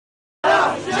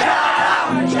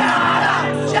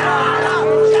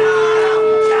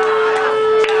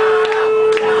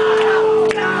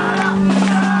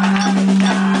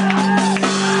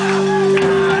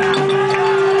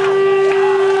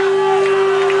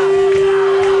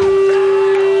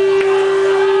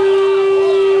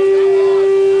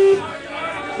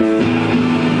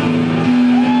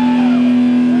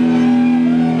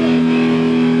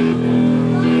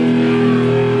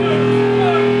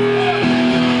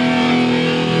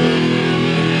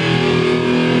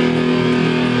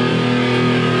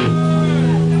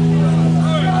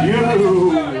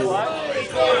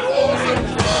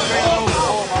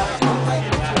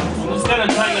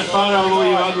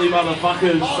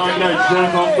Motherfuckers, don't go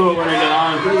jerk off to it when I get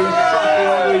home. You fucking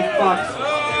ugly fucks.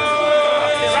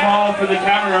 Smile for the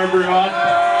camera, everyone.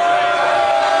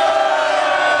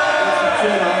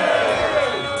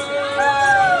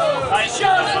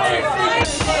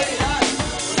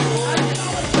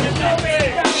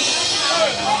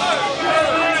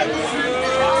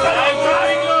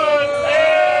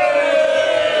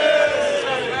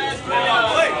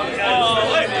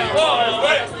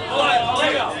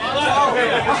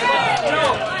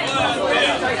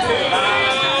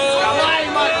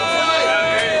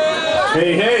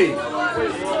 Hey, hey!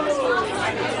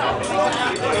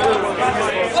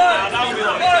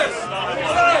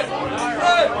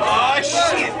 Oh,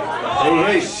 shit! Hey,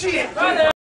 hey! Shit!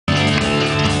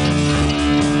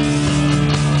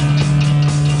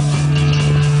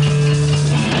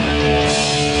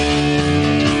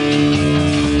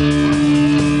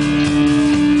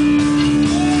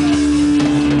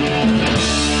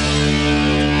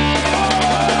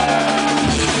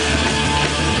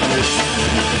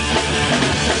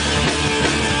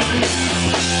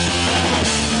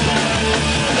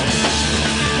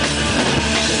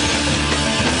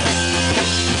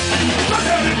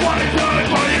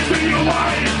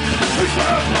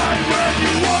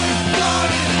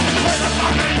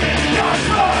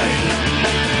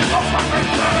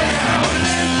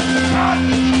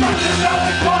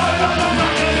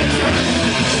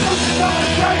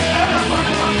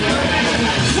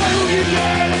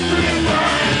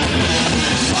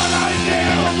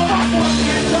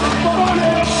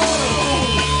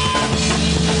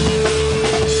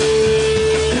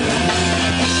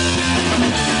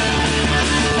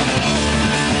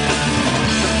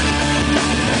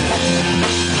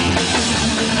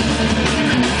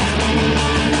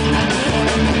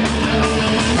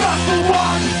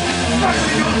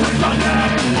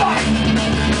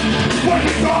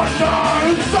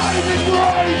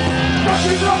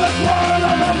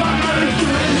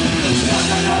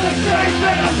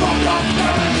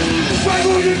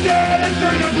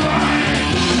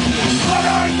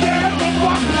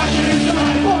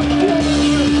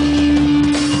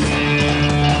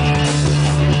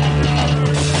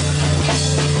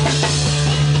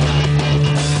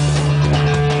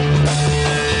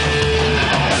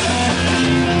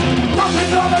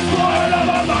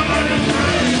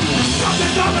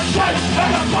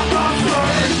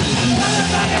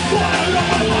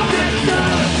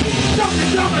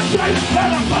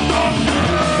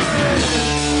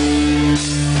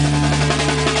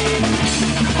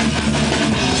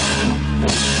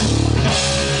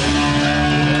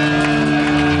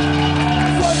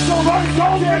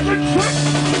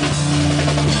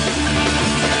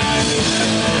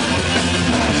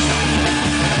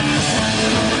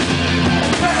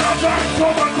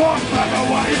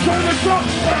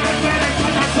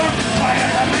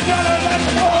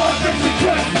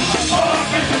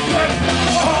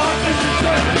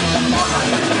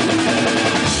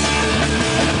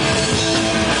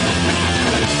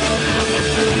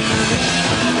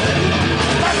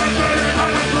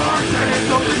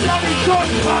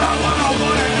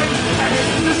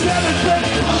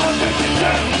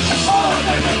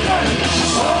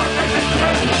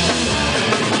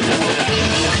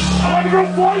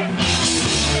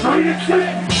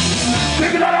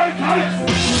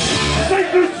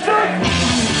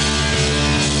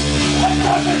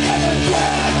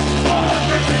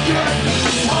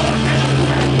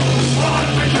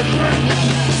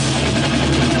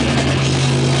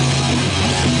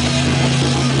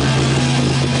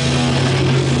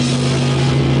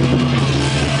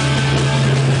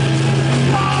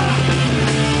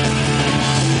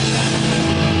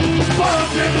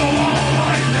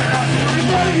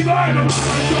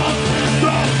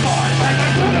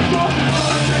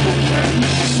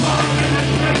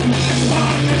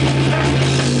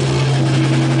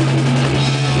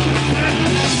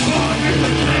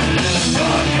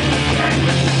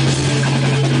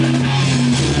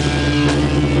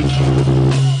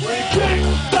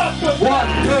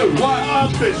 What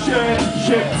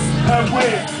ambitionships have we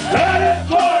headed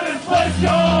for this place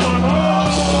going home?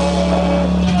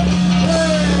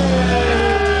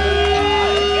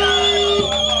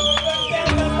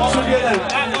 So get that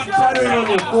tattooing on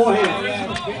your forehead.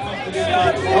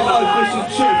 Oh, fish and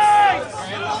chips.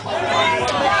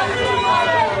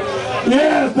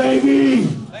 Yeah, baby.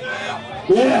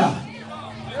 Yeah.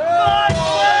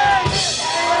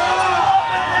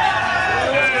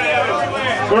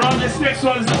 We're on this next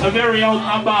one's a very old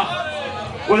number.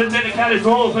 With a dedicated to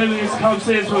all the people who used to come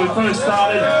see us when we first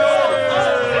started.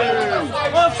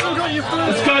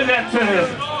 Let's go back to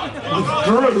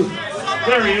Drew.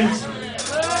 There he is.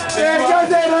 Yeah, it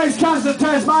goes out to these cunts of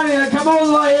Tasmania that come all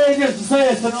the way here just to see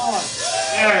us tonight.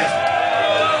 Yeah.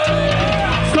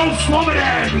 Stop swamming it!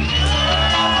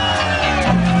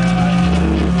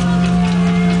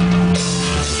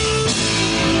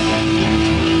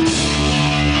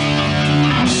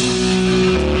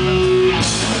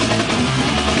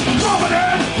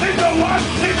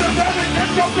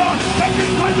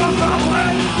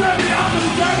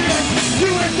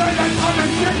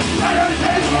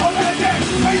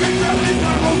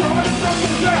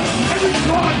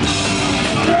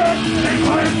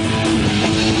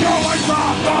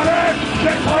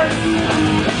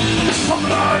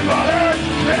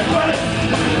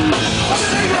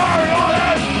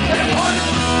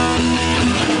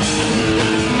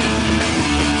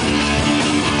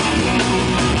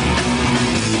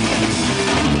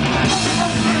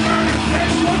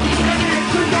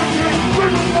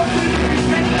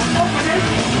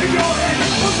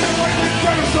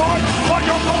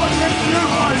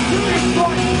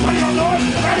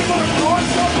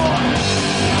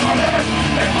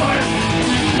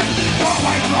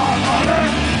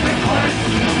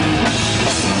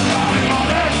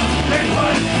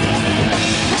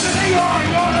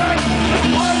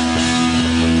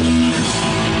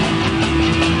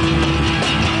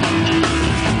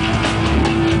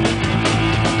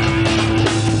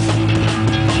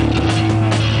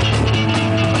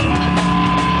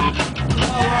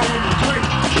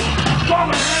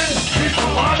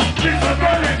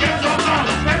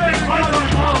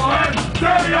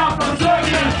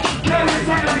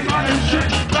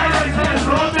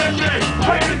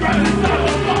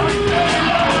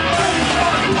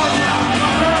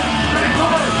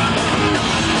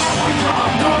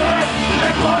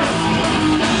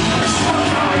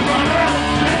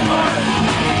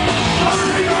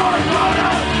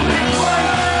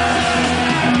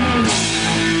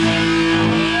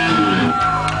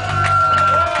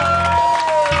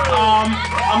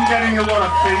 I'm getting a lot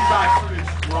of feedback from this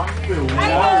drum fill.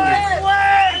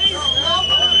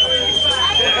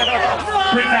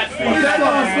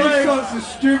 This song's a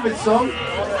stupid song.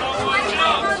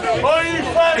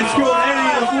 It's called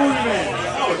Eddie the Waterman.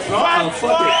 No, it's not. Oh,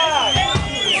 fuck it.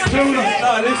 No,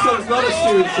 this song's not a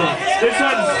stupid song. This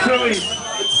one's silly.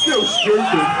 It's still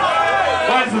stupid.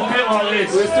 Mine's a bit like this.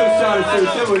 We're still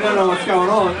Charter77, we don't know what's going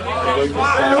on.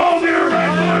 Hold your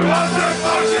red blue